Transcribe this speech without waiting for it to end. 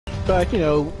But, you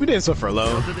know, we didn't suffer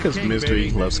alone, because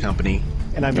misery loves company.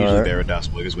 And I'm usually there with Das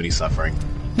Wiggers when he's suffering.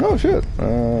 Oh, shit.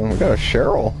 We got a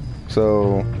Cheryl.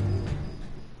 So...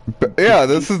 yeah,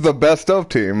 this is the best of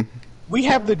team. We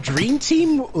have the dream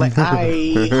team? Like,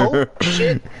 I hope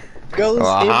shit goes in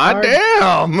our...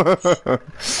 damn!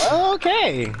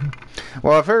 Okay.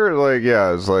 Well, I figured, like,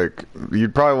 yeah, it's like,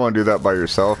 you'd probably want to do that by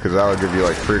yourself, because that would give you,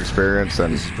 like, free experience,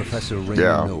 and,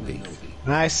 yeah.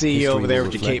 I see you over there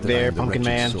with your cape there, Pumpkin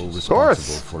Man. Of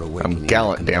course! I'm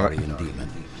gallant, damn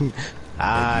it.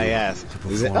 Ah, yes.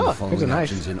 Is it? Oh, there's a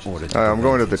knife. I'm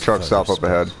going to the truck stop up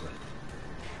ahead.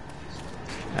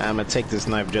 I'm gonna take this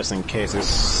knife just in case there's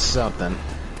something.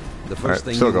 Alright,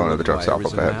 still going to the truck stop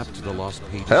up ahead.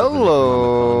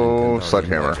 Hello,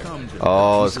 Sledgehammer.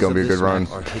 Oh, it's gonna be a good run.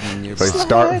 So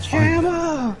start.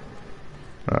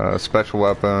 Special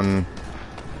weapon.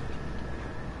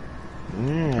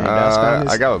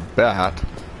 I got a bat.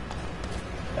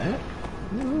 Bat?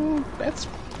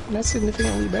 That's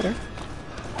significantly better.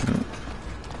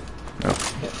 Nope.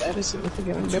 Yeah, that is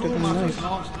significantly better than a knife.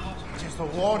 It is the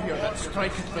warrior that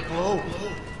striketh the blow.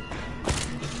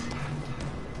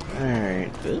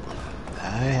 Alright, I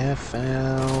have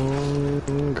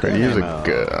found... Could use a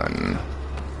gun.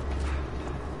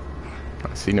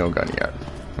 I see no gun yet.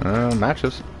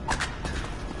 Matches.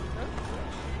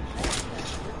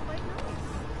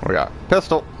 We got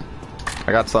pistol.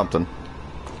 I got something.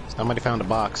 Somebody found a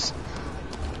box.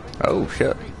 Oh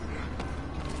shit.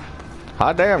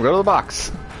 Hot damn, go to the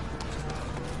box.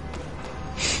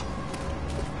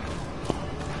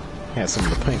 Had some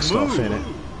of the pink stuff in it.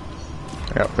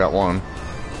 Yep, got one.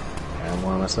 Got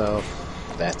one myself.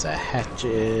 That's a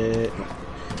hatchet.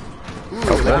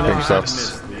 Oh, that pink stuff.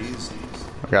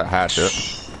 I got a hatchet.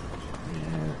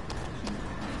 Yeah.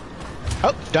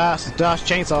 Oh, DOS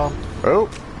chainsaw. Oh.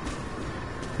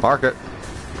 Mark it.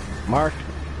 Mark.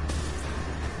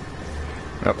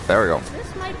 Yep, there we go.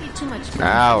 This might be too much.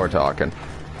 Now we're talking.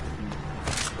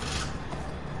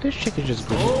 This chick is just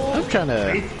good. I'm trying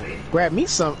to grab me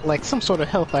some sort of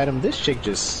health item. This chick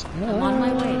just... I'm on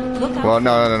my way. Look out. Well,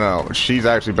 no. She's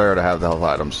actually better to have the health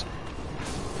items.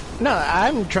 No,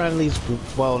 I'm trying to at least...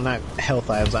 Well, not health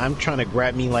items. I'm trying to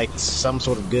grab me, like, some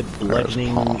sort of good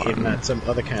bludgeoning, if not some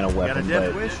other kind of weapon. Got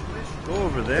a death wish? Go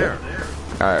over there.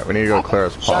 Alright, we need to go clear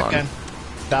his pawn. Shotgun.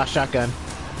 DOS shotgun.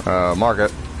 Mark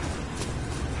it.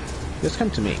 Just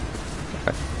come to me.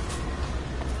 Okay.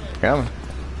 Yeah.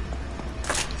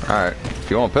 Alright, if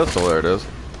you want a pistol, there it is.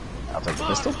 I'll take the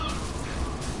pistol.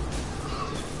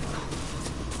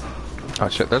 Oh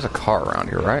shit, there's a car around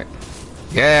here, right?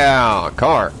 Yeah, a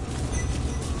car.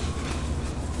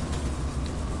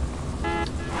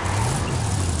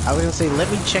 I was gonna say,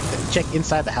 let me check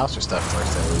inside the house or stuff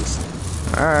first, at least.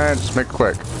 Alright, just make it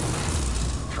quick.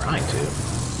 Trying to.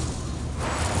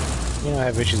 You know, I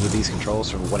have issues with these controls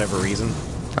for whatever reason.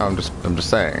 I'm just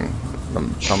saying.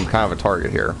 I'm kind of a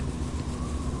target here.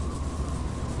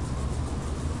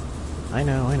 I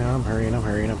know, I'm hurrying.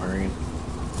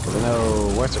 Because I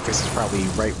know what's her face is probably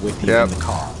right with you Yep. in the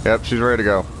car. Yep, she's ready to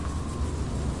go.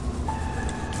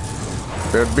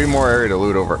 There'd be more area to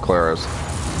loot over at Clara's.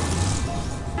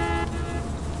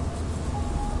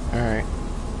 Alright.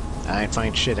 I ain't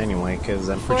find shit anyway, because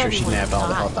I'm pretty sure she nabbed all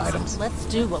the health items. Let's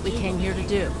do what we came here to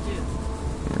do.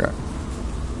 Okay.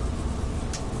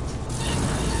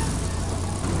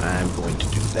 I'm going to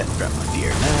do that. Grab my beer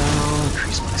now.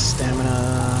 Increase my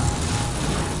stamina.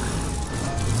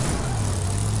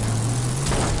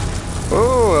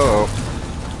 Oh,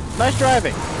 Nice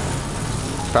driving.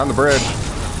 found the bridge.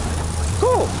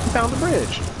 Cool. We found the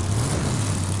bridge.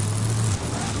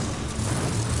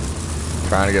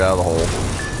 Trying to get out of the hole.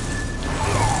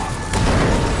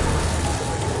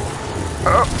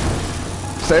 Oh.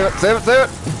 Save it.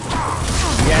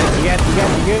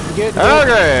 You good.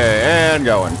 Okay, and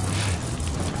going.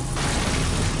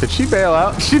 Did she bail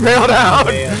out? She bailed out.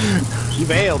 She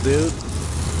bailed, dude.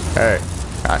 Hey,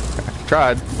 I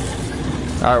tried.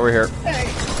 All right, we're here. Hey.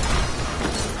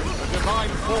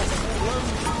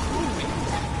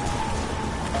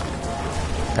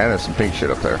 And there's some pink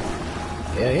shit up there.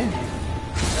 Yeah.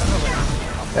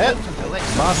 That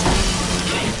boss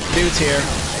dude's here.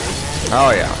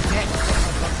 Oh yeah.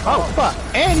 Oh fuck!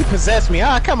 And you possessed me.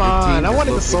 Ah, come on! I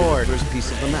wanted the sword. First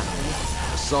piece of the map.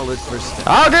 A solid first step.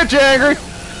 I'll get you angry.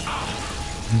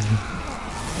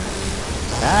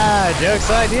 Ah, joke's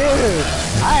on you.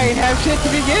 I ain't have shit to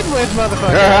begin with,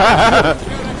 motherfucker.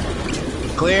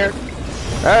 Clear.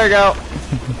 There you go.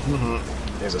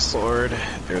 There's a sword.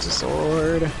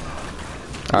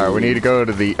 All right, we need to go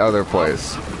to the other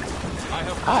place.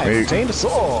 I obtained a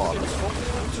sword.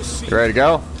 You ready to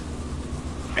go?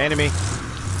 Enemy.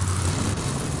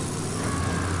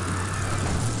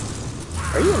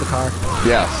 Are you in the car?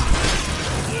 Yes.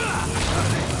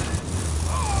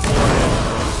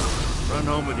 Run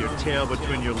home with your tail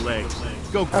between your legs.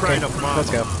 Go cry to mama. Let's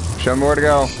go. Show me where to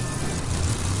go.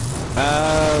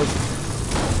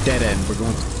 Dead end. We're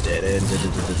going to dead end.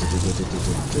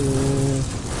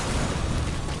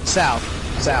 South.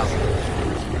 South.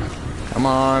 Come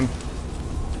on.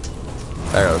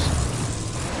 There it goes.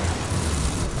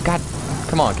 God.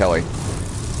 Come on, Kelly.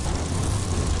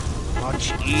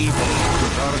 Much evil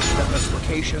without this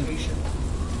location.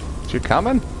 Is you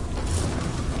coming?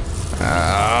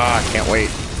 I can't wait.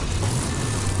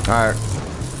 Alright.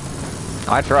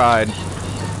 I tried.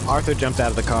 Arthur jumped out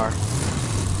of the car.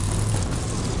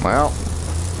 Well.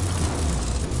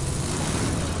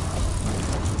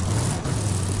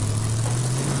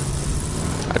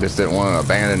 I just didn't want to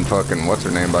abandon fucking what's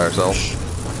her name by herself.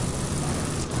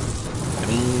 I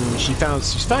mean, she's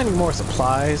finding more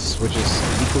supplies, which is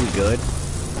equally good.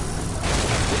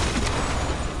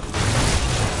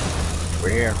 We're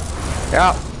here.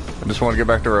 Yeah. I just want to get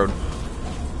back to the road.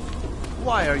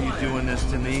 Why are you doing this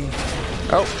to me?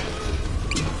 Oh.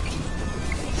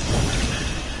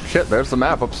 Shit, there's the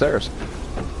map upstairs.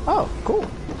 Oh, cool.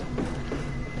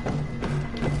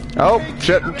 Oh,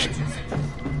 shit. I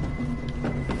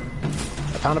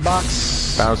found a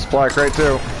box. Found a supply crate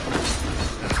too.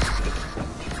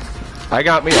 I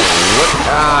got me a what?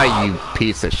 Ah, you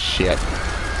piece of shit.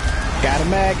 Got a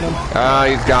magnum. Ah,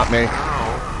 he's got me.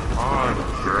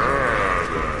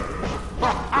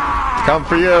 Come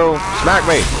for you. Smack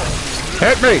me.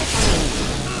 Hit me.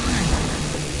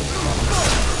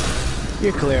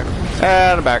 You're clear.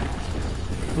 And I'm back.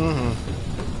 Mm-hmm.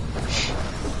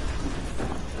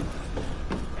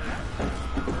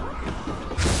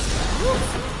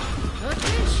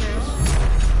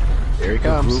 Here he The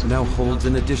comes. group now holds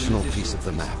an additional piece of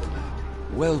the map.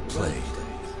 Well played.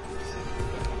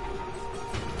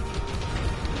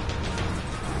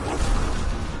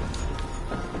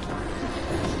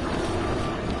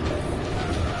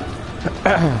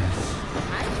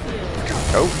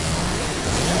 Oh.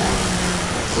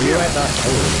 Where you at, Doc?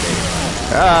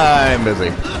 I'm busy.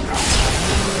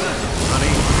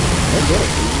 Honey, Oh,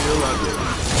 I love you.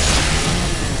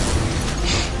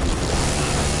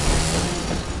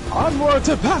 onward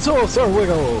to battle, Sir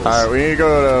Wiggles! Alright, we need to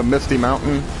go to Misty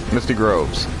Mountain, Misty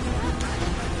Groves.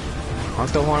 On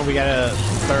Stillhorn, we got a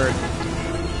third.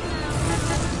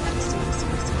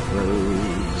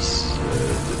 Rose.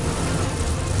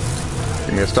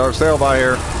 Give me a star sail by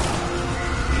here.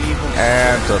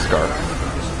 And Tuskar.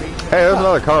 Hey, there's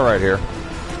another car right here.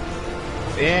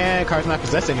 Yeah, car's not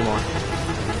possessed anymore.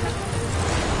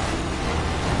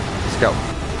 Let's go.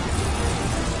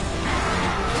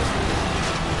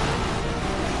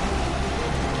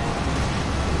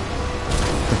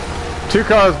 Two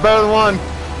cars better than one.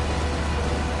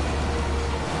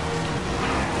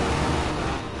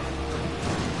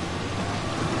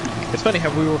 It's funny how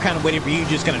we were kind of waiting for you,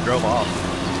 just kind of drove off.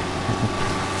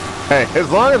 Hey, as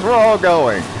long as we're all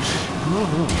going.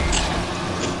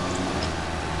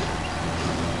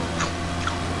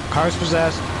 Car's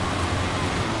possessed.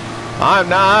 I'm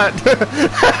not.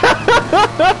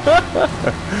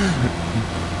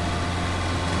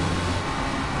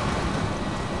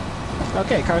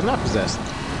 Okay, car's not possessed.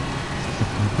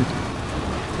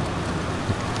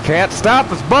 Can't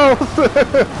stop us both.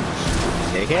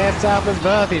 You can't stop us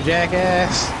both, you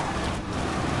jackass.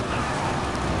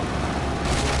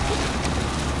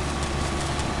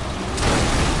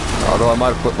 Although I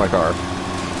might have flipped my car.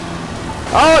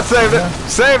 Oh, it saved it!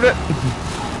 Saved it!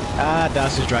 Ah,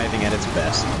 DOS is driving at its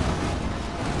best.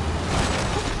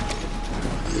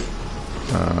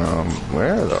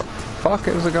 Where the fuck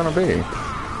is it gonna be? Here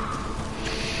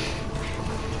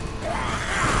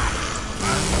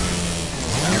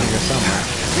somewhere.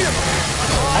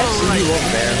 I see you over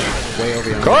there. Way over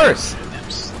here. Of course!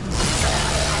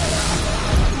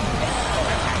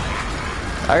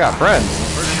 I got friends.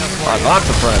 I got lots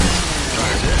of friends.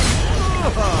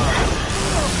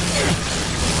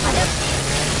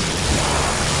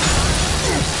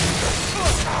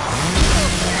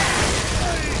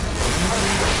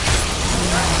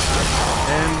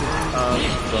 End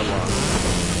of the line.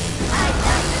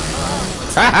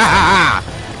 Ha ha ha!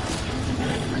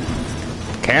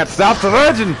 Can't stop the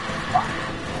legend!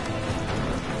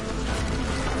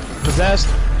 Possessed.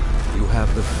 You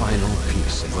have the final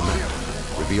piece of the map,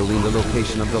 revealing the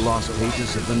location of the lost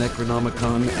pages of the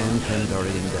Necronomicon and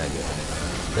Pandarian Dagger.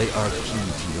 They are key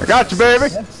to your I got you, baby!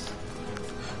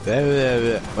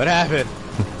 What happened?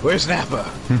 Where's Nappa?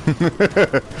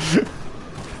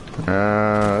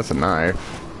 That's a knife.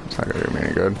 It's not gonna do me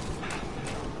any good.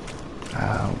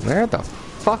 Where the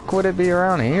fuck fuck would it be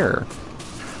around here?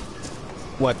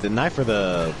 What, the knife or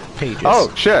the pages?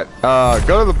 Oh, shit.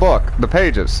 Go to the book. The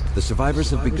pages. The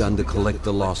survivors have begun to collect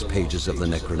the lost pages of the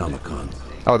Necronomicon.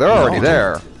 Oh, they're already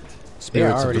there.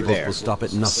 Spirits already of the book there. will stop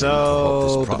at nothing to So,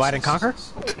 halt this divide and conquer?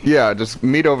 process. Yeah, just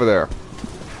meet over there.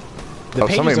 The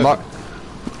pages are...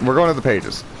 We're going to the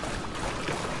pages.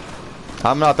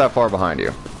 I'm not that far behind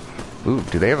you. Ooh,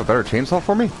 do they have a better chainsaw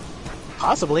for me?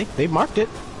 Possibly. They marked it.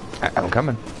 I'm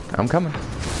coming. I'm coming.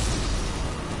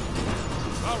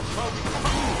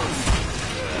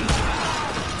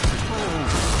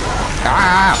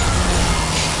 Ah!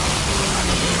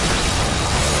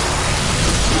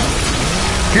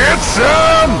 Get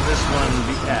some! This one,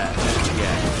 yeah.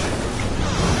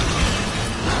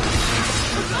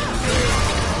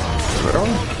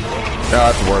 No,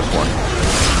 that's the worst one.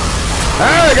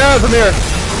 Hey guys, I'm here!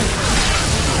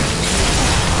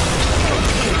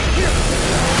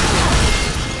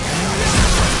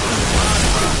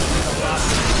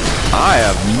 I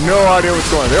have no idea what's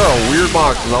going on. There are weird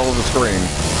boxes all over the screen.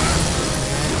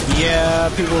 Yeah,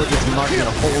 people are just marking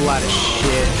a whole lot of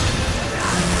shit.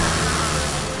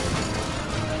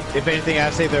 If anything,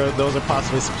 I'd say those are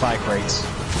possibly supply crates.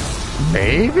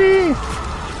 Maybe?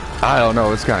 I don't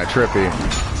know, it's kind of trippy.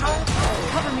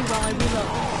 Cover me while I reload.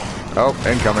 Oh,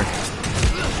 incoming.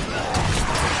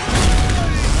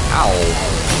 Ow.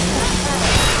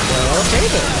 Well, okay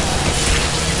then.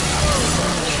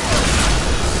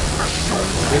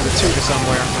 There's a tutor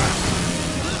somewhere.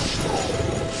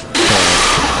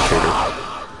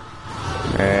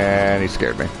 And he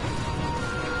scared me.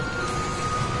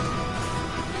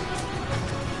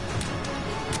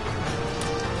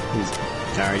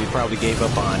 Alright, he probably gave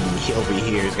up on over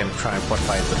here. He's gonna try and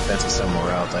fortify his defenses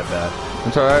somewhere else, I bet.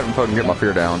 It's alright, I'm fucking get my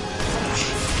fear down.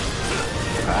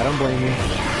 I don't blame you.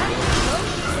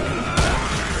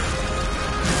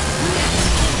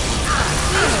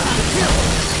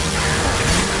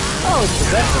 Oh, it's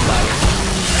possessed somebody.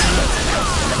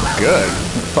 Good.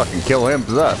 Fucking kill him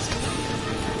possessed.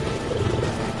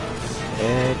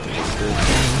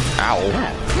 Ow.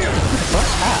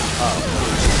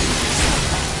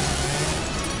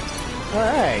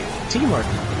 Alright, teamwork.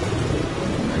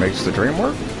 Makes the dream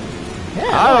work? Yeah,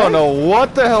 I don't know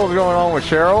what the hell's going on with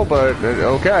Cheryl, but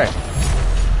okay.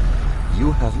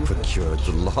 You have procured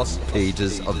the lost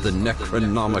pages of the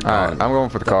Necronomicon. Alright, I'm going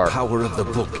for the car. The power of the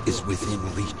book is within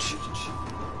reach.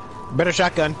 Better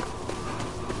shotgun.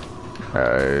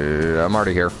 I'm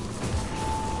already here.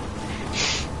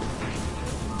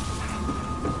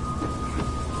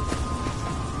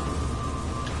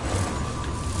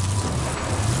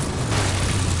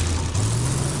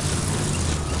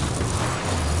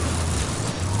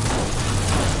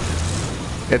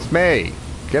 It's me.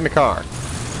 Get in the car.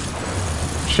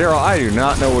 Cheryl, I do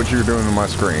not know what you're doing on my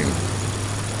screen.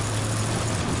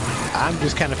 I'm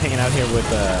just kind of hanging out here with,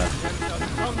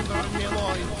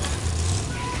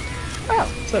 Oh,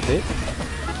 what's up, dude?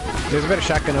 There's a better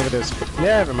shotgun over there.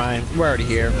 Never mind. We're already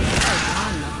here.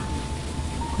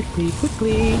 Quickly,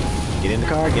 quickly. Get in the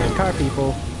car,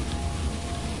 people.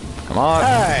 Come on.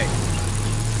 Alright.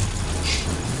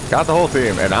 Got the whole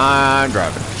team, and I'm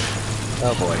driving.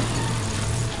 Oh, boy.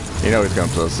 You know he's gonna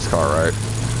possess this car, right?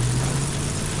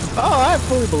 Oh, I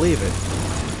fully believe it.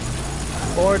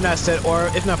 Or not set, or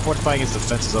if not fortifying his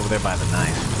defenses over there by the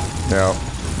knife. Yeah,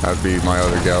 that'd be my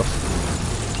other guess.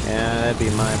 Yeah, that'd be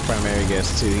my primary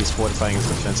guess too. He's fortifying his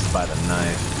defenses by the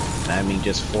knife. I mean,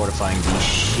 just fortifying the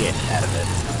shit out of it.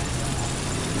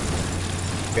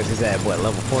 Because he's at what,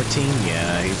 level 14?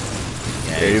 Yeah,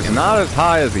 He's not as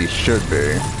high as he should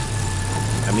be.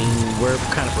 I mean, we're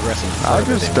kind of progressing. I'll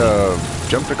just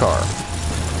jump the car.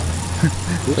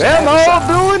 Oops, Them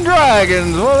all doing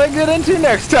dragons. What will they get into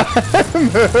next time?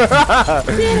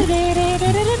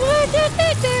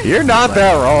 You're not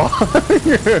that wrong.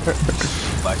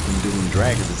 Fucking doing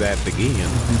dragons is at the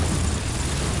beginning.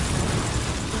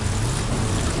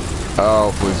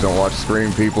 Oh, please don't watch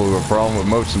Scream people who have a problem with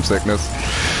motion sickness.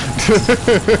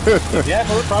 Yeah,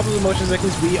 for the problem with motion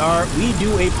sickness, we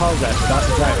do apologize for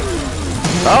Dr. driving.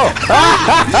 Oh!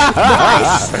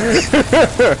 Nice!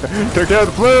 Took care of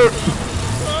the flute!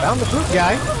 Found the flute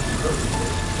guy.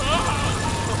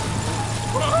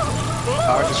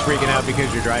 Power's just freaking out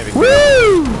because you're driving.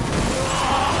 Woo!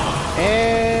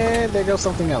 And there goes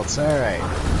something else. Alright.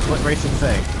 What racing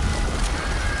thing?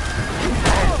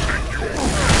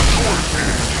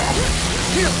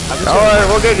 Alright,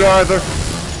 we'll get you, Arthur.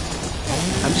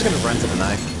 I'm just gonna run to the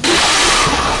knife.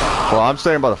 Well, I'm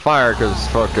staying by the fire because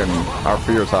fucking our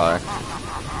fear's high.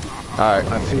 Alright.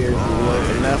 My fear is low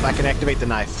enough. I can activate the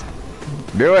knife.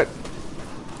 Do it.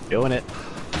 Doing it.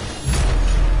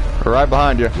 Right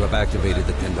behind you. You have activated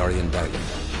the Kandarian dagger.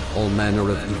 All manner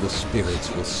of evil spirits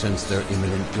will sense their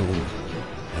imminent doom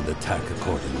and attack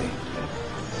accordingly.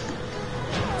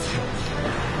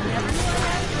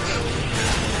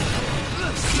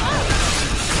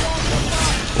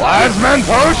 Wise man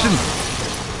potion!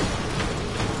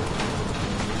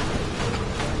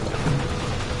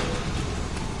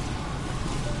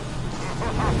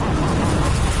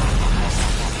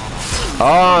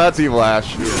 Oh, that's evil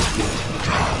Ash.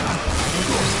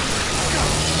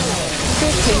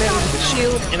 15 minutes with the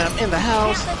shield, and I'm in the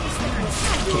house.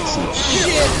 Can't see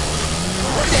shit.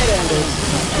 Dead ended.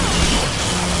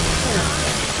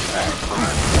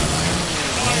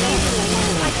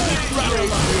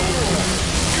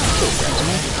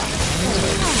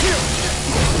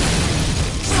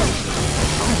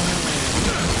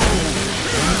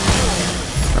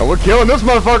 Oh, we're killing this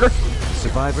motherfucker.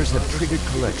 Survivors have triggered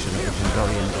collection of the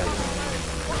Kandarian dagger.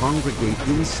 Congregate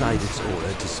inside its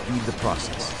aura to speed the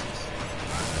process.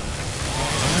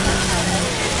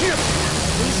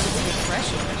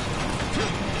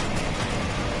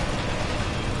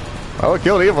 Oh, we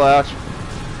killed evil Ash.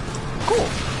 Cool.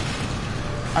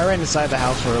 I ran inside the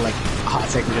house for like a hot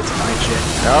second just to find shit.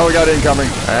 Oh, we got incoming,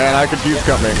 and I could use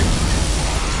company.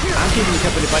 I'm keeping you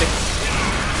company, buddy.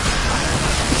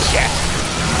 Yeah.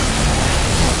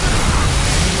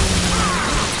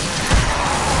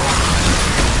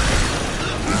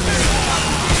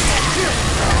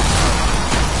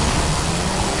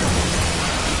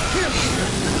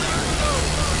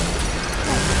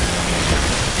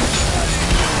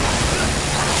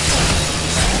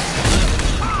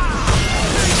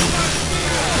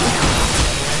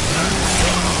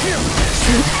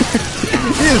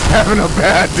 He's having a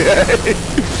bad day.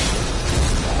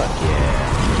 Fuck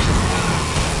yeah.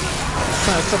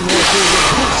 Something more cool to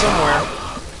get somewhere.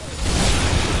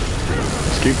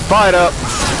 Let's keep the fight up.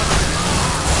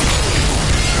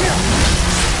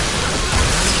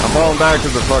 I'm falling back to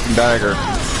the fucking dagger.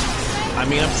 I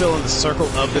mean, I'm still in the circle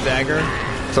of the dagger.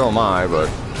 So am I, but...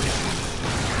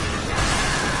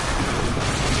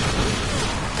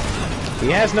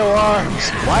 He has no arms.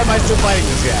 Why am I still fighting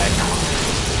this guy?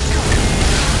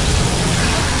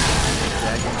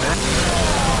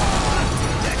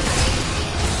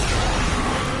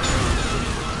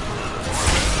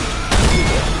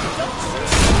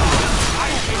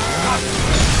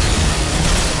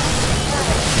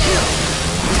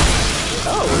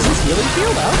 Oh, is this healing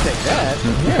field? I'll take that.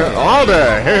 Yeah. All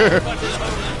day.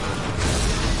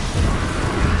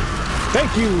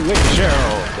 Thank you, Lady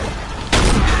Cheryl.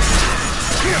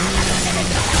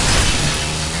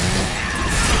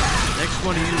 Next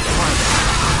one of you fight.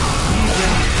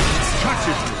 Even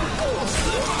touches you.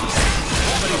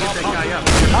 Somebody hit that guy up.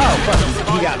 Oh, fuck.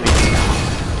 He got me.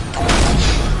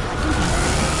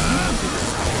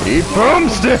 Eat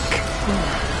boomstick.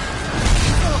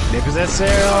 Nip is that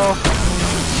Cheryl.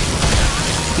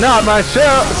 Not my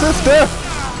sister.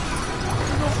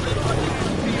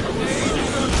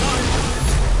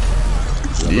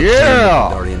 Yeah.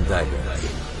 Kandarian dagger.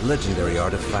 Legendary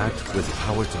artifact with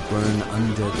power to burn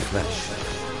undead flesh.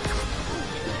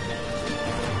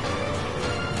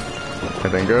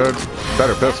 Anything good?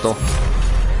 Better pistol.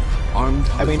 Armed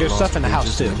I mean, with there's stuff in the lost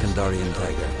house, pages too. of the Kandarian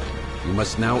dagger. You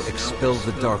must now expel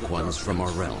the Dark Ones from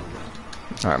our realm.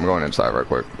 Alright, I'm going inside right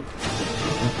quick.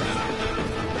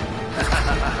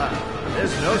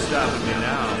 There's no stopping me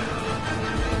now.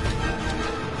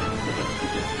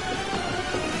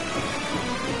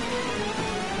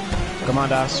 Come on,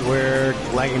 Das. We're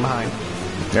lagging behind.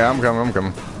 Yeah, I'm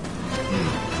coming.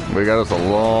 We got us a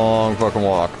long fucking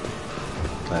walk.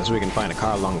 Unless we can find a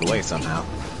car along the way somehow.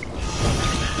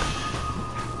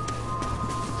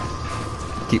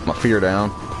 Keep my fear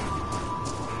down.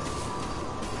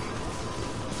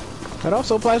 That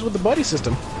also applies with the buddy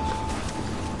system.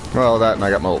 Well, that and I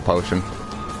got my little potion.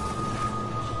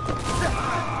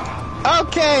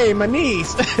 Okay, my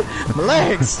knees. My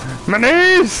legs. My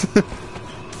knees!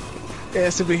 Yeah,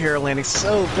 superhero landing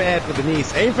so bad for the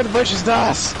knees. Aim for the bushes,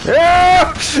 Das.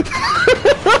 Yeah!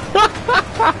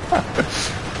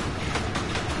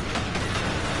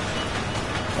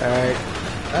 Alright.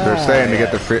 They're saying to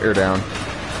get the fear down.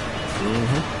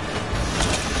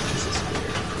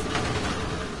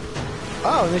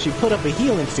 Oh, and then she put up a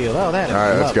healing field. Oh, that is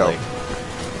Alright, let's go. lovely.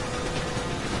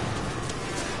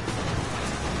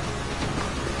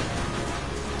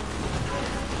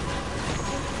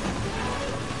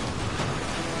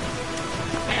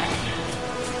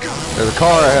 There's a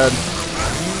car ahead.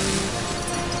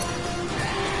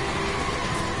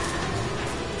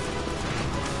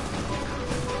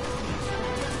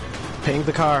 Ping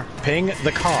the car. Ping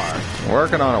the car.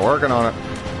 Working on it.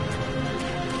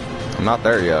 I'm not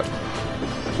there yet.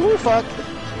 Ooh, fuck.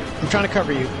 I'm trying to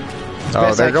cover you.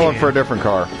 Oh, they're going for a different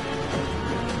car.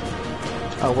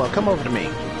 Oh, well, come over to me.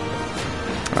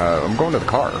 I'm going to the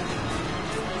car.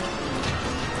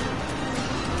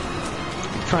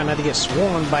 Trying not to get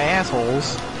swarmed by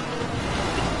assholes.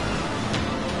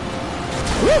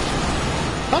 Woo!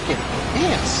 Fucking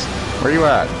ants. Where you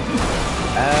at?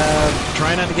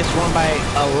 Trying not to get swarmed by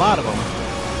a lot of them.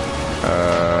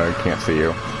 I can't see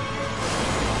you.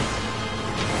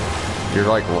 You're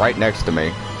like right next to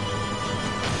me.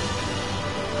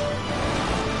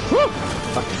 Woo!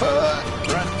 Fuck.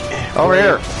 Run. Over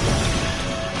here.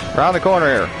 Around the corner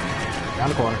here. Down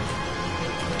the corner.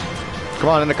 Come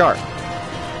on, in the car.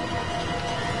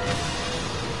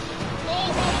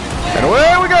 And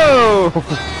away we go!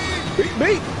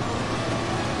 Beat.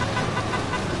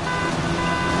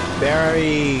 They're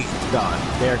gone.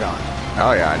 They're gone.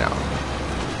 Oh yeah, I know.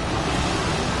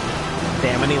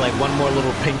 Damn, I need like one more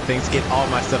little pink thing to get all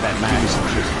my stuff at max.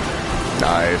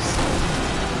 Nice.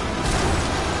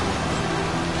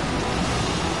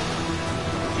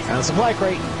 Found a supply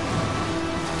crate.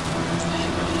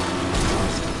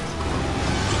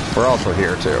 We're also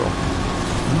here too.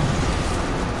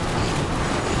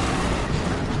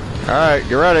 Alright,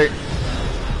 get ready.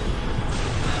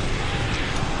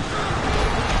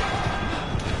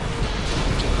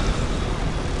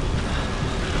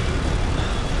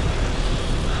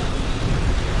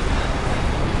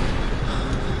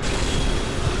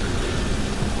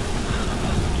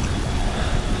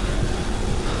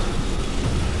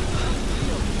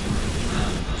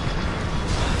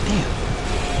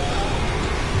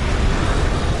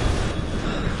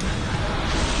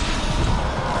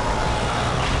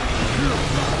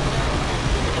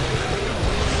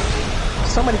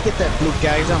 Somebody get that blue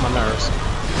guy. He's on my nerves.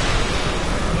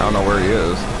 I don't know where he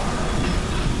is.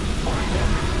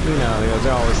 You know,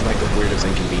 they're always like the weirdest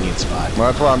inconvenient spot. Well,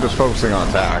 that's why I'm just focusing on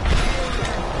attack.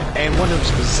 And one of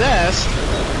them's possessed.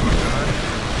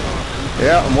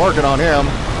 Yeah, I'm working on him.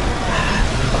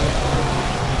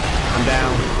 I'm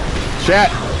down.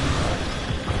 Shit!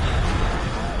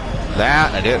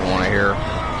 That I didn't want to hear.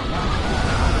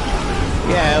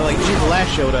 Yeah, like Evil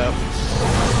Last showed up.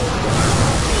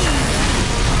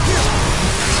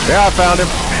 Yeah, I found him.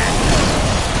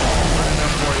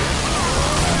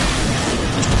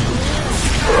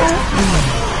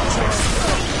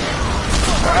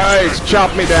 Nice,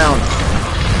 chop me down.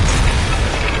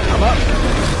 I'm up.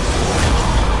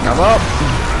 I'm up.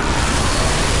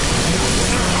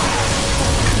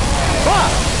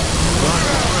 Fuck!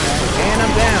 And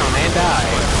I'm down and die.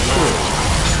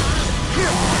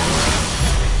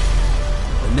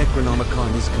 The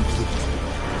Necronomicon is complete.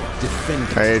 Defend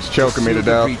it. Hey, it's choking me to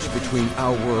death. Reach between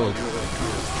our world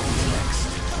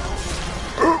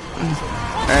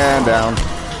And down.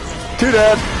 2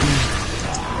 dead.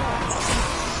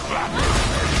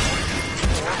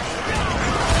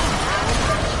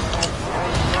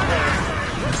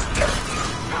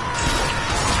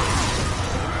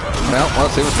 Well,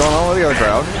 let's see what's going on with the other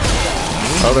crowd.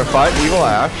 Oh, they're fighting Evil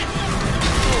Ash.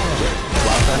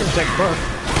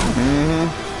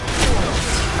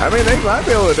 I mean, they might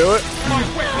be able to do it.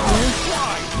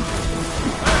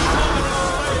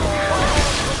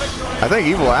 I think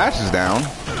Evil Ash is down.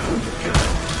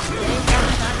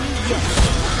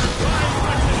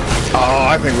 Oh,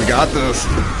 I think we got this.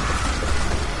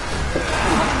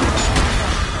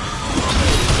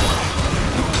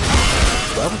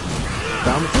 Well,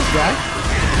 down with this guy.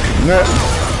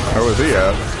 Where was he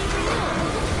at?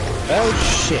 Oh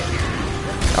shit.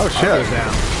 Oh shit.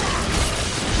 Down.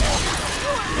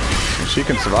 She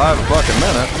can survive a fucking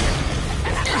minute.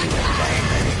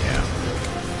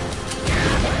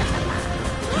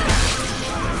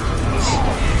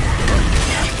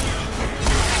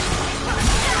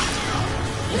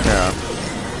 Yeah.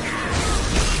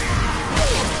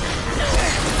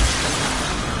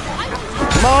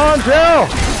 Come on, Jill!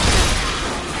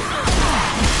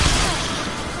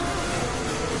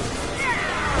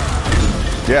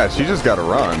 Yeah, she just got to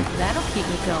run. That'll keep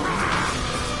me going.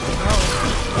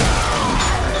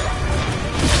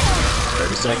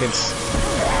 30 seconds.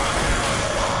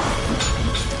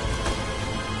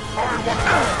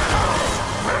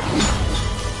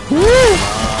 Woo!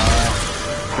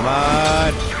 Come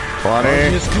on.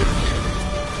 20.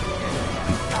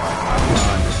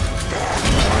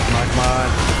 Come on.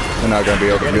 They're not gonna be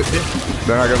able to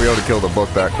they're not gonna be able to kill the book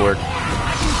that quick.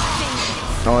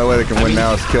 The only way they can win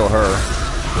now is kill her.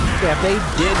 Yeah, if they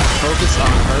did focus on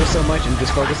her so much and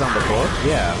just focus on the book,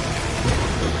 yeah.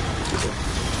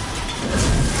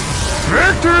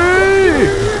 Victory!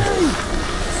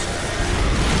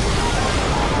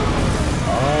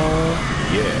 Oh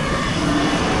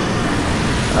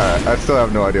I still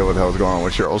have no idea what the hell's going on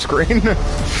with Cheryl's screen.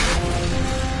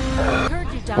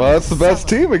 Well, that's the best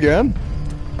team again.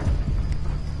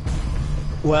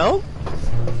 Well,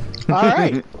 all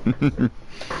right.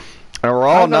 And we're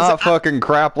all not fucking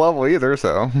crap level either,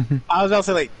 so. I was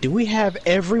also like, do we have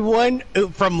everyone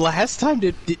from last time?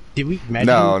 Did we magically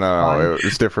No,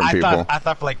 it's different people. I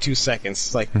thought for like 2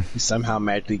 seconds, like, we somehow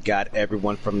magically got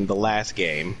everyone from the last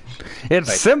game. It's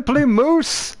like, simply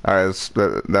Moose! Alright,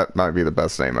 that might be the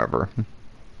best name ever.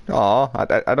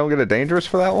 Aw, I don't get a dangerous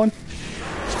for that one?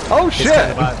 Oh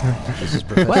shit!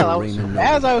 Well,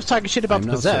 as I was talking shit about the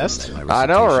possessed. I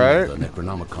know, right?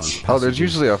 Oh, there's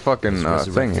usually a fucking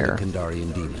thing here.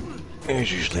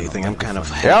 There's usually a thing. I'm kind of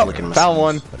looking myself. Found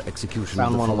one.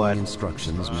 Found one of what?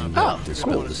 Oh,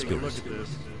 cool.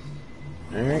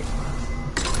 Alright.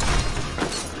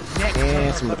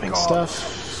 And some of the pink stuff.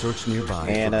 Search nearby.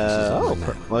 And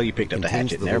well, you picked up the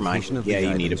hatchet. Never mind. Yeah,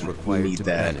 you need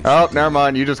that. Oh, never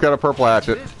mind. You just got a purple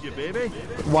hatchet.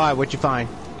 Why? What'd you find?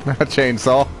 A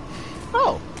chainsaw.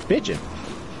 Oh, pigeon.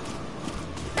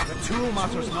 The tool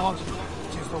matters not. It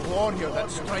is the warrior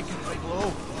that striketh the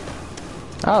blow.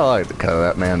 I like the cut of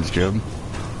that man's jib.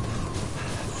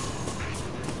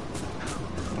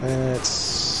 Let's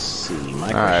see.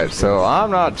 Alright, so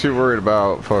I'm not too worried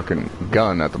about fucking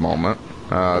gun at the moment.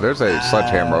 There's a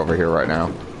sledgehammer over here right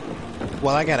now.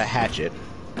 Well, I got a hatchet.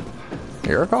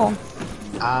 Here I go.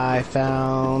 I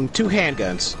found 2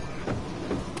 handguns.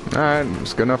 Alright,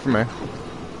 it's good enough for me.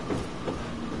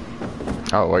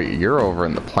 Oh, wait, you're over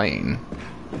in the plane.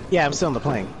 Yeah, I'm still in the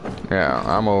plane. Yeah,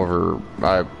 I'm over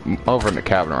in the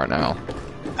cabin right now.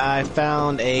 I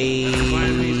found a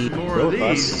road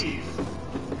bus.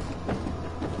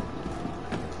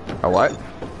 A what?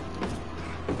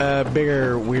 A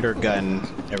bigger, weirder gun.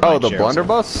 Oh, the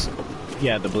blunderbuss?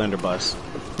 Yeah, the blunderbuss.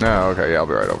 Oh, okay, yeah, I'll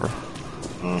be right over.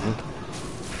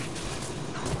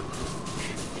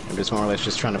 I'm just more or less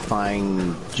just trying to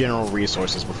find general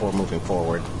resources before moving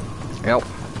forward. Yep.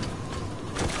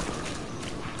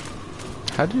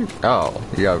 How'd you... Oh,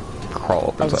 you gotta crawl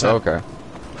up inside. Okay.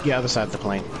 Yeah, other side of the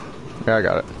plane. Yeah, I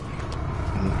got it.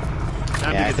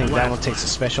 Yeah, I think that one takes a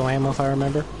special ammo, if I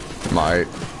remember. Might.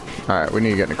 Alright, we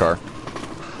need to get in the car.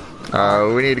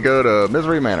 We need to go to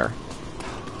Misery Manor.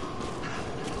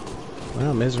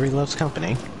 Well, misery loves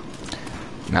company.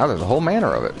 Now there's a whole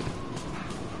manor of it.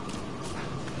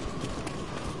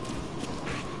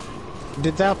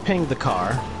 Did thou ping the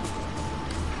car?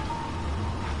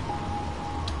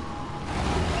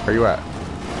 Where you at?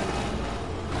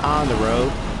 On the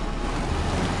road.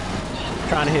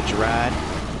 Trying to hitch a ride.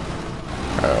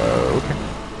 Okay.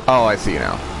 Oh, I see you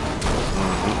now.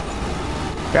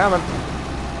 Coming.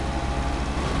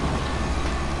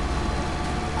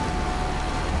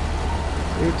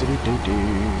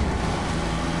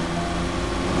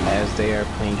 As they are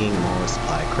pinging more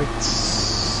supply crates.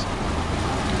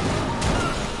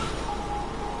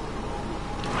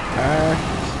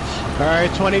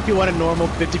 Alright, 20 if you want a normal,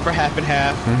 50 for half and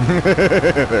half.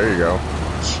 There you go.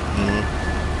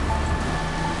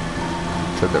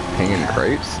 So they're pinging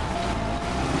crates?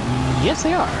 Yes,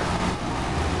 they are.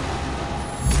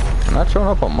 I'm not showing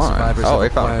up on mine. Oh, they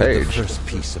found a page. The first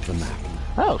piece of the map.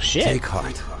 Oh, shit. Take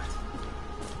heart.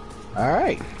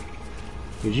 Alright.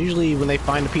 Because usually when they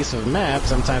find a piece of a map,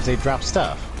 sometimes they drop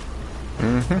stuff.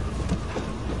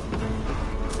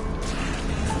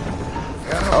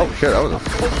 Oh, shit, that was a...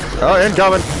 Oh,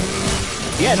 incoming!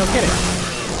 Yeah, no kidding.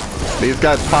 These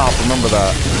guys pop, remember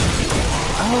that.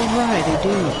 Oh, right, they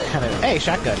do kind of... Hey,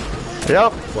 shotgun.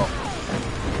 Yep. Well,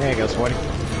 there you go, Sporty.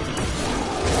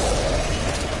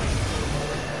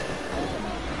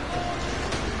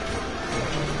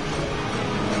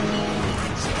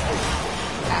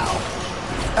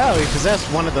 Oh, he possessed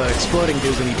one of the exploding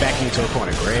dudes and he backed me into a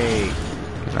corner. Great.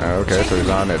 Okay, so he's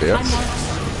on idiots.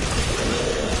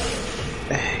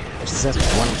 He possessed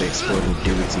one of the exploding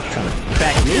dudes. He's trying to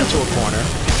back me into a corner.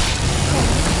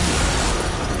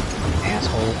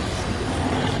 Asshole.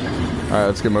 Alright,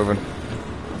 let's get moving.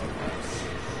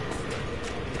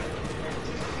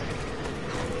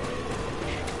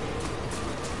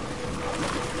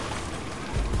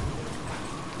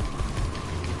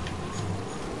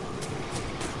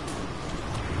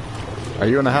 Are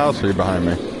you in the house or are you behind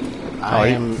me? I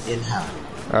am in house.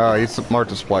 Oh, he's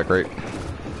marked a supply crate.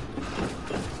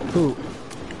 Who?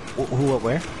 Who? What?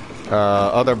 Where?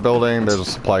 Other building. There's a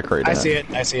supply crate. I see it.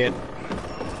 I see it.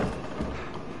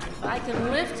 If I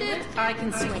can lift it, I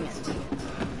can swing it.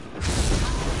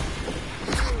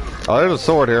 Oh, there's a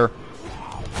sword here.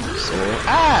 Sword.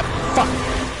 Ah! Fuck!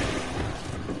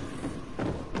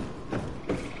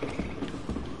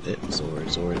 Swords.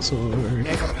 sword.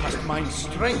 Never has my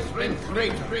strength been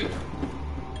greater.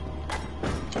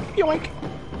 Yoink!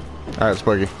 Alright,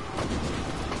 Spooky.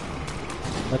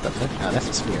 What the fuck? Oh, that's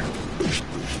a spear.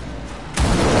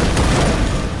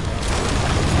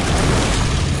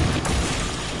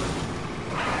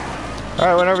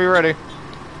 Alright, whenever you're ready.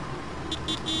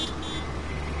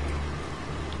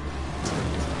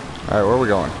 Alright, where are we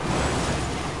going?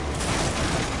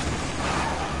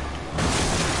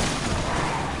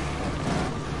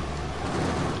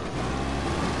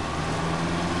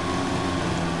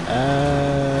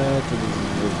 To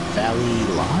the Valley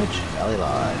Lodge? Valley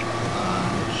Lodge.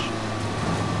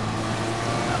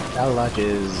 Valley Lodge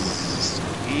is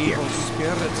here. Evil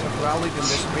spirits have rallied in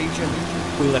this region.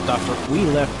 We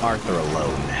left Arthur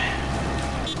alone.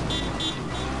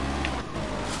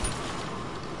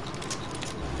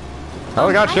 Oh,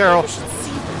 we got Cheryl.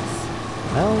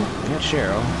 Well, we got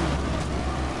Cheryl.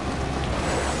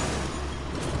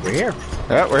 We're here.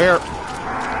 Yeah, we're here.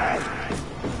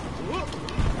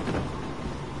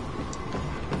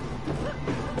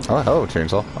 Oh, hello,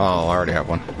 chainsaw. Oh, I already have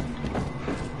one.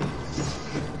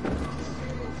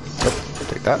 Yep,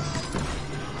 take that.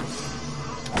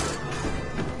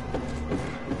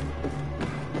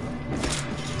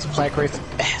 Supply crates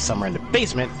somewhere in the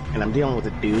basement, and I'm dealing with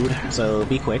a dude, so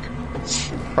be quick.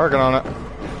 Working on it.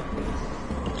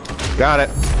 Got it.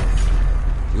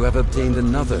 You have obtained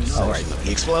another session. Alright,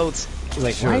 he explodes. He's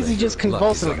like, why Surely is he just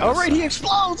convulsing? Like, luck is on alright, he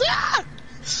explodes! Ah!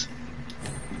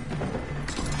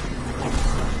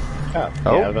 Oh,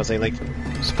 Oh. yeah, I was gonna say, like,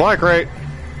 Supply crate.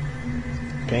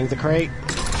 ping the crate.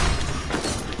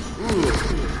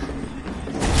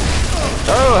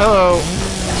 Oh, hello.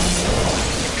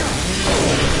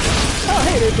 Oh,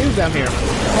 hey, there are dudes down here.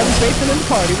 Haven't faced in the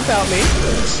party without me.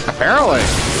 Apparently.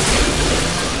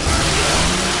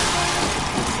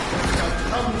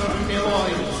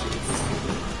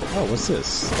 Oh, what's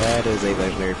this? That is a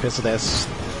legendary pistol that's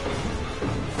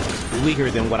weaker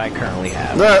than what I currently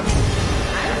have. What's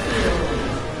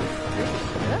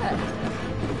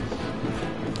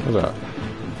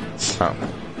that?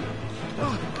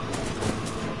 Oh.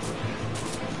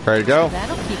 Ready to go?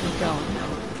 That'll keep me going.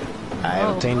 I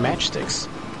obtained matchsticks.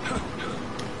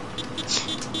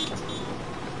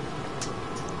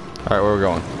 Alright, where are we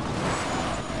going?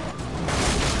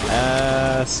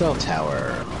 Cell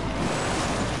tower.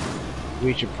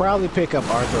 We should probably pick up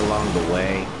Arthur along the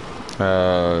way.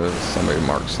 Somebody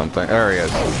marked something. There he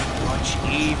is. Much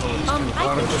evil is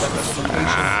converged at this location.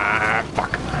 Ah,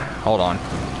 fuck. Hold on.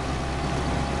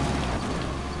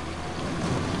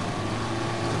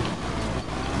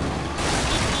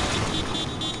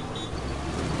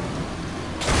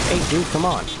 Hey, dude, come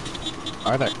on.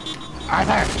 Arthur.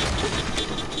 Arthur!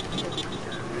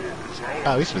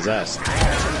 Oh, he's possessed.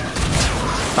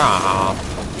 Ah.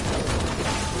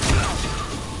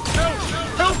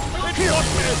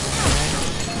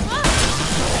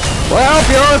 Well, help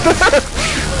you, Arthur.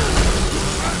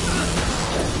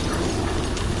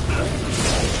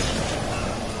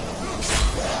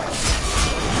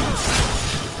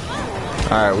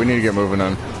 Alright, we need to get moving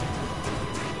on.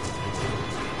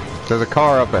 There's a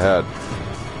car up ahead.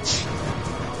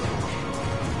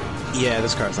 Yeah,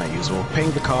 this car's not usable.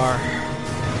 Ping the car.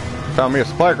 Found me a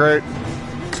supply crate.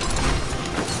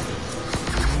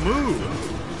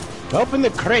 Move! Open the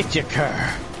crate, you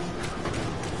cur!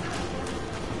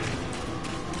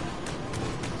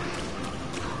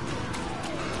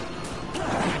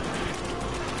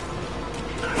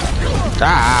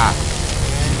 Ah!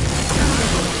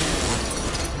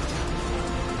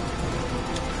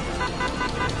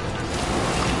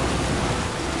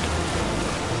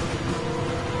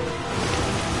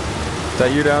 Is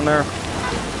that you down there?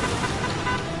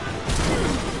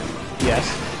 Yes.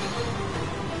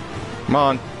 Come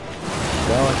on.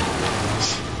 Going.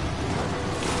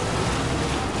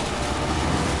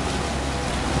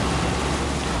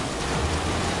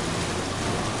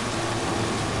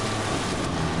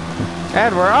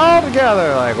 And we're all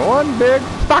together like one big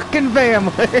fucking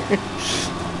family.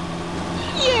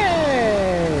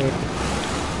 Yay!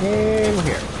 And we're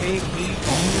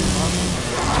here.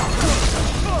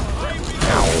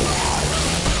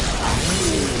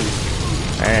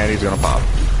 And he's gonna pop.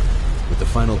 With the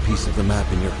final piece of the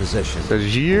map in your possession,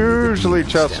 There's usually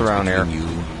chests around here.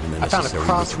 I found a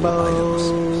crossbow.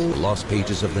 The lost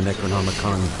pages of the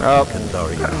Necronomicon Oh. and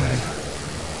Kandarian Dagger.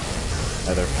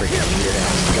 Another freaking weird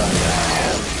ass gun that I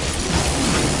have.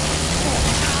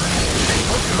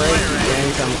 Crazy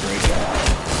game comes crazy.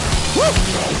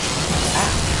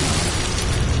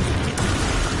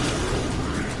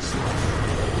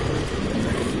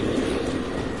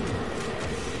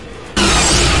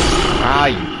 Ah,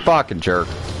 you Fucking jerk.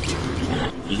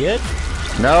 You good?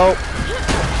 No.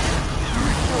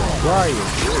 Where are you?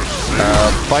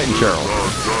 Fighting Cheryl.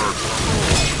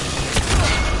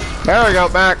 There we go,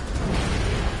 back.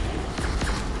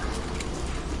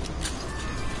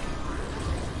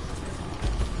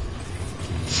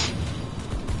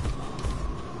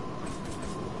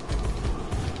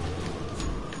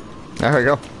 There we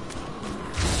go.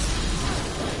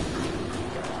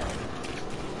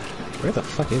 Where the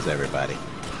fuck is everybody?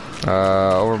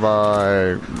 Over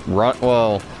by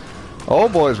well,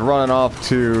 old boy's running off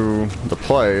to the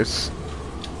place.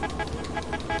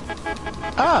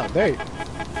 Oh, there you...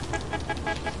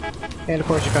 And of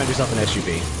course you found yourself an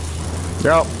SUV.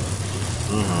 Yep.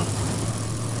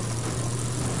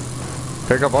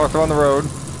 Pick up Arthur on the road.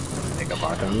 Pick up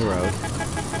Arthur on the road.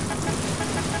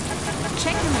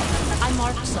 Check your name. I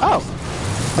marked some. Oh!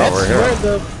 That's we're here. where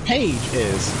the page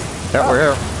is. Yep, we're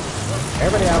here.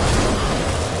 Everybody out.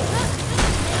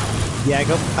 Yeah,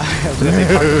 go... I was gonna say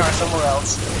park the car somewhere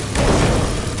else.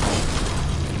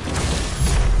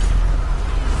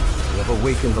 You have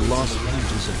awakened the lost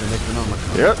pages of the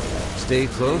Necronomicon. Yep. Stay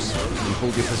close and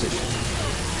hold your position.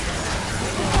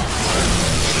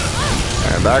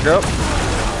 And back up.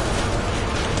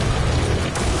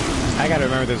 I gotta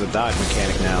remember there's a dodge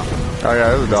mechanic now. Oh yeah,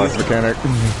 there's a dodge mechanic.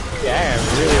 Yeah, I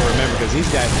really remember because these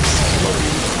guys are slow.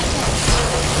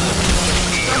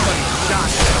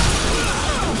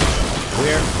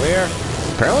 Where?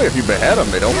 Apparently if you behead them,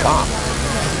 they don't pop.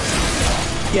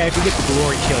 Yeah, if you get the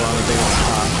glory kill on them, they won't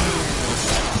pop.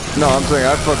 No, I'm saying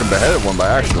I fucking beheaded one by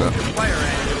accident.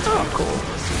 Oh, cool.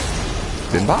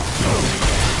 Didn't pop.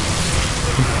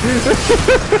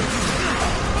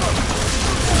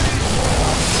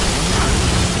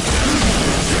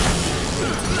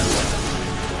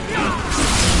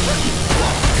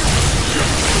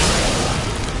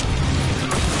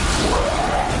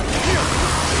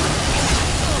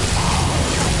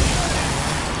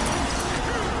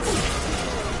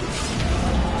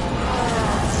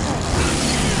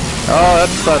 Oh,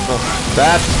 that's special.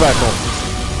 That's special.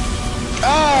 Oh,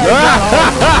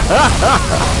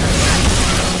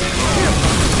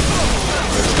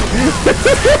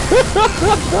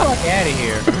 fuck out of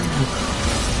here.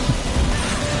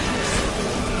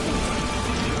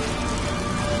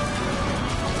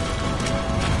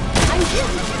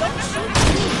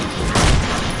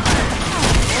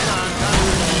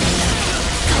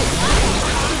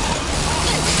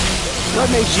 What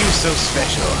makes you so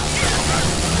special?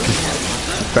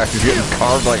 In fact, he's getting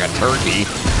carved like a turkey.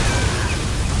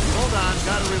 Hold on,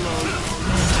 gotta reload.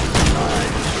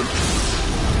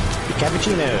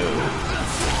 Cappuccino.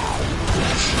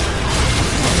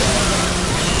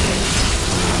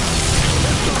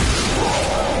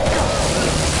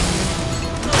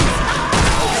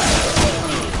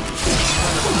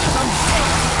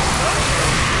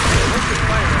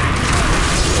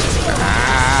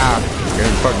 Ah!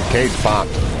 Getting fucking cage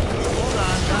popped.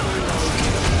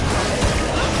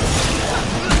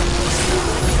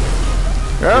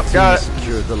 Yep, got it.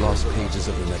 Secured the lost pages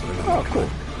of the Necronomicon. Oh, cool.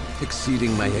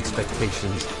 Exceeding my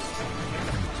expectations.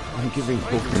 I'm giving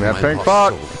hope to that my pink lost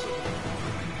box. soul.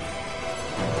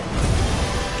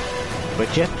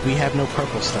 But yet, we have no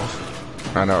purple stuff.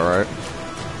 I know, right?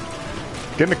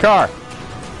 Get in the car.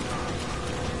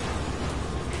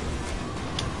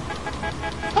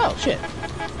 Oh, shit.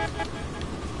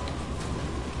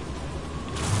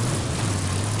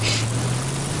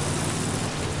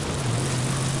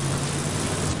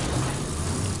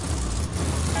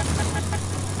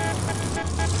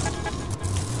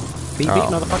 Beat,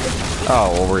 motherfucker.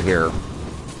 Oh, well, we're here.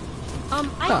 I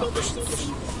think you should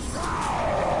see. I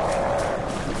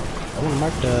want to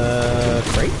mark the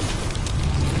crate.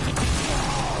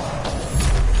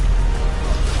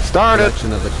 Started.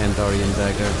 Production of the Kandarian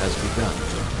dagger has begun.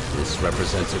 This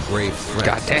represents a grave threat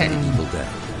God to damn. the evil dead.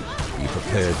 Be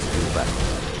prepared to do battle.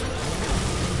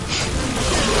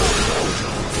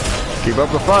 Keep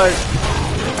up the fight.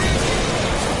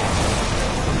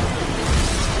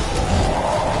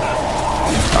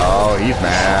 Oh, he's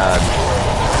mad.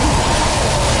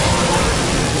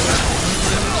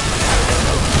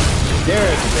 There's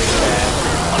a big bad.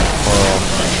 Well,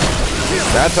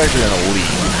 that's actually an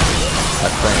elite, I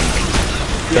think.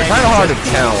 They're kind of hard to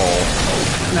tell.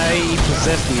 Nah, he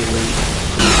possessed the elite.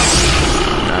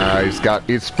 Nah,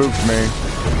 he spooked me.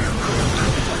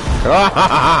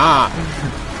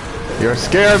 Your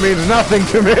scare means nothing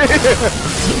to me.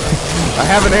 I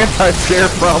have an anti-scare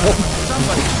problem.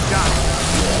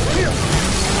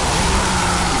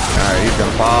 Alright, he's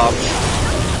gonna pop.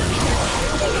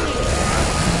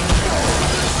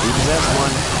 He possessed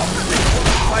one.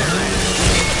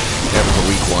 That was a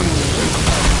weak one.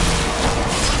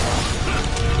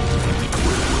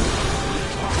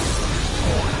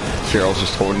 Cheryl's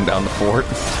just holding down the fort.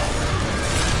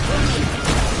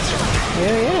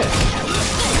 Yeah.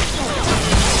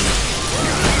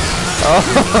 Oh,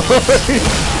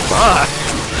 fuck.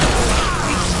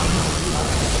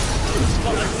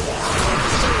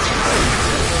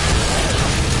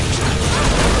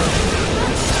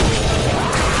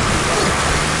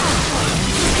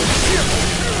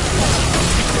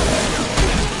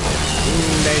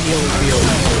 That healing field.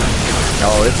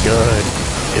 Oh, it's good.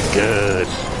 It's good.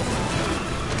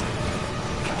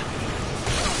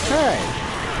 Alright.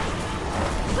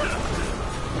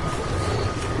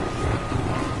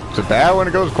 Is it bad when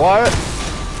it goes quiet?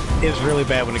 It's really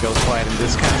bad when it goes quiet in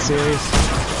this kind of series.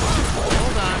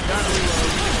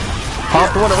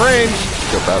 Popped one at range.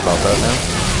 Feel bad about that now.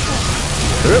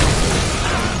 Oop.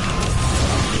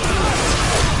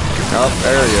 Oh,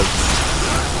 there he is.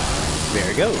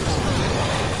 There it goes.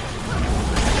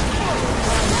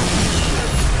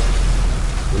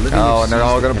 Oh, and they're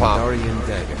all gonna pop. Kandarian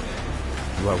dagger.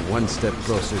 You are one step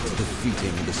closer to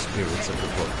defeating the spirits of the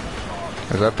book.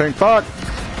 There's that pink fuck.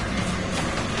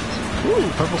 Ooh,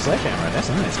 purple sledgehammer. That's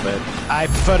nice, but I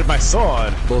preferred my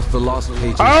sword. Both the lost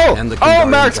pages Oh! and the Oh, Kandarian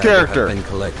Max dagger character. have been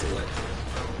collected.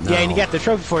 Yeah, and you Now, got the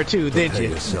trophy for it too, didn't prepare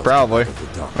you? yourself Probably. to battle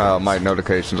the dark Oh, ones. my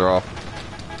notifications are off.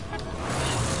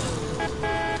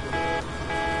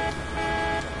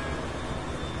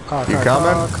 Car, You car,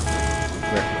 coming? car.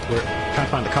 We're trying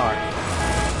to find the car.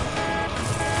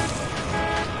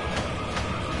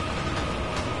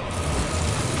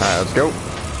 Alright, let's go.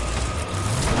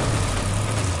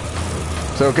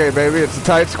 It's okay, baby. It's a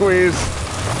tight squeeze.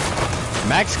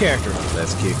 Max character.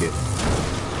 Let's kick it.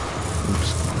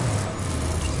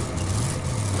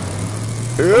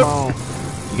 Oop. Come on.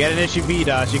 You got an SUV,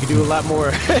 Dodge. You can do a lot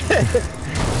more.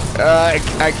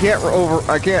 I can't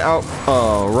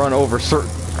run over certain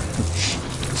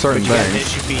But you got an things.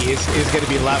 SUV. It's going to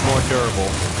be a lot more durable.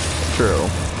 True.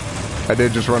 I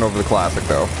did just run over the classic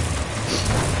though.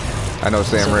 I know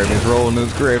Sam Raimi's rolling in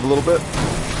his grave a little bit.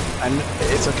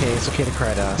 It's okay. It's okay to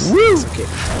cry to us. Woo! It's okay.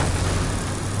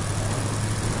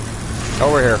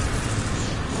 Over here.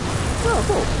 Oh,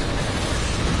 cool.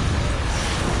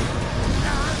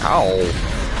 Ow.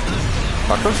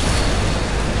 Fucker.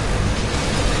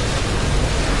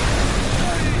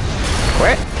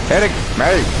 Quit hitting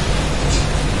me.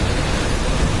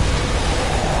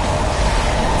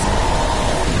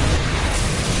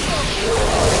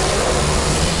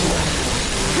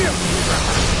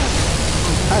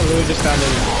 I literally just found a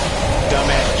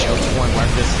dumbass choke one where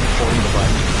I'm just holding the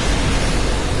button.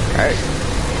 Hey.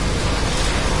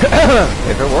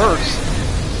 If it works.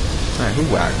 Alright, who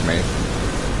whacked me?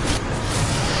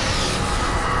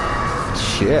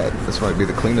 Shit, this might be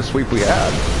the cleanest sweep we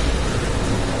had.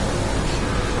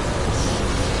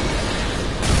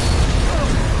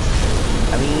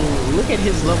 I mean, look at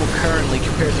his level currently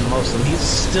compared to most of them. He's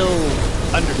still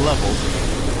under leveled.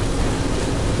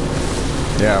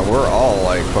 Yeah, we're all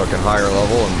like fucking higher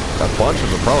level, and a bunch of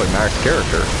them probably max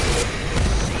character.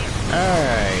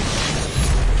 Alright.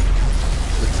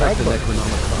 Protect the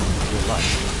Necronomicon with your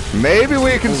life. Maybe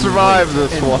we can survive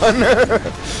this one.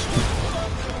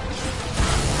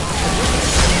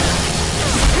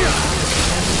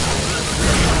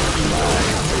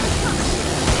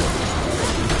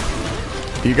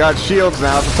 You got shields,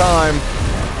 now's the time.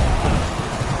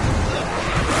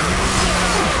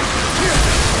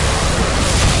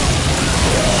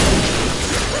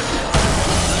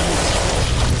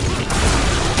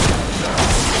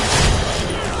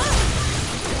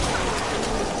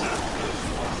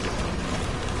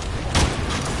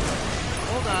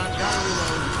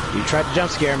 You tried to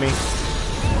jump scare me.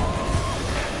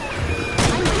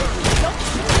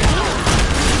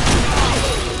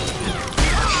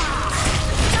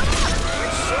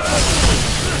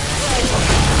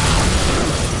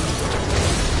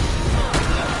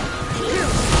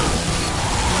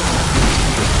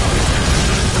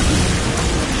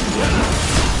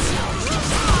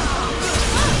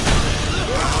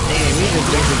 Damn, we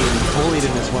just basically getting bullied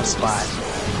in this one spot.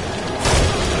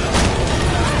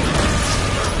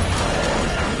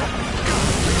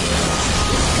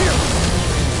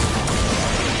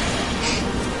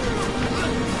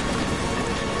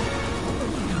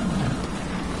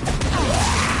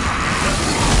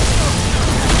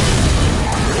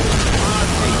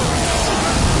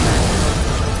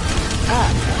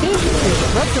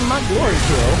 Interrupting my glory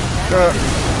kill.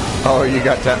 Oh, you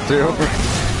got tapped too?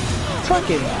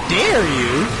 Fucking dare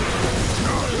you!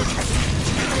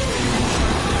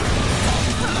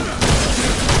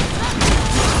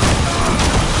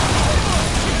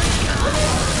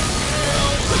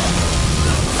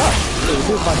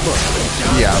 killed by the book.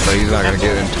 Yeah, but he's not gonna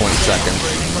get it in 20 seconds.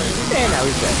 And now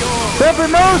he's dead. Separate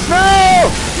moves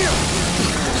now!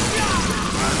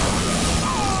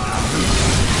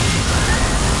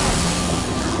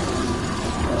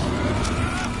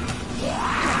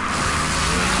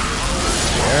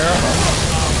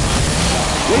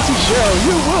 Lacey Cheryl,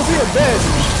 you will be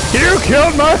avenged! You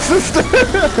killed my sister!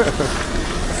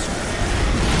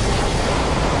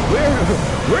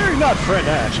 We're not Fred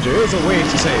Astaire. There's a way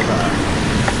to save her.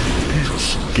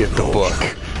 Get the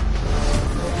book.